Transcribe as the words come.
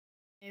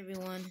Hey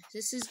everyone,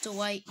 this is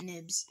Dwight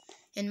Nibs,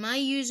 and my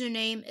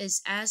username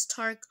is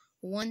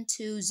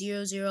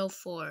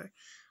Astark12004.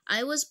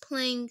 I was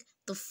playing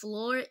The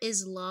Floor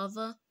is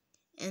Lava,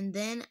 and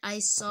then I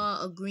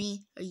saw a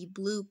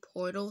blue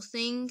portal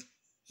thing,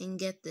 and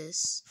get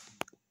this.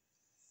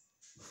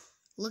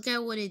 Look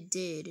at what it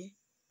did.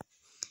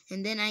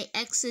 And then I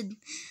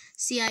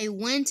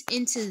went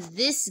into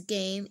this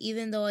game,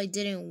 even though I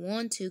didn't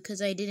want to,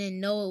 because I didn't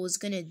know it was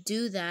gonna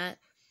do that.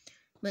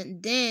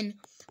 But then,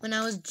 when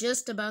I was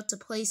just about to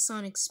play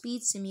Sonic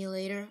Speed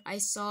Simulator, I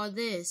saw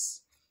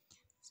this.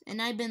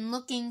 And I've been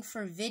looking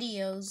for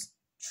videos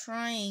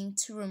trying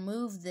to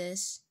remove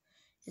this,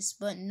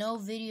 but no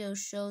video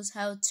shows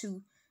how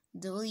to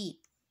delete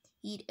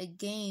a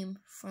game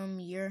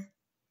from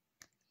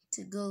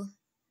to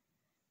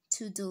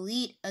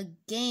delete a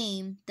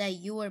game that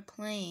you are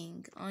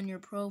playing on your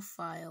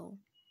profile.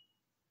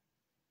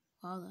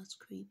 Wow, that's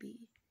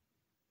creepy.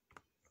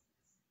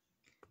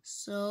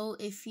 So,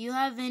 if you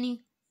have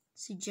any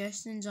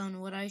suggestions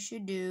on what I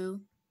should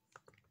do,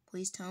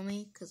 please tell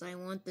me, because I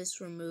want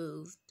this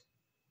removed.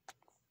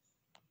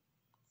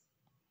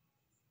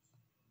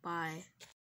 Bye.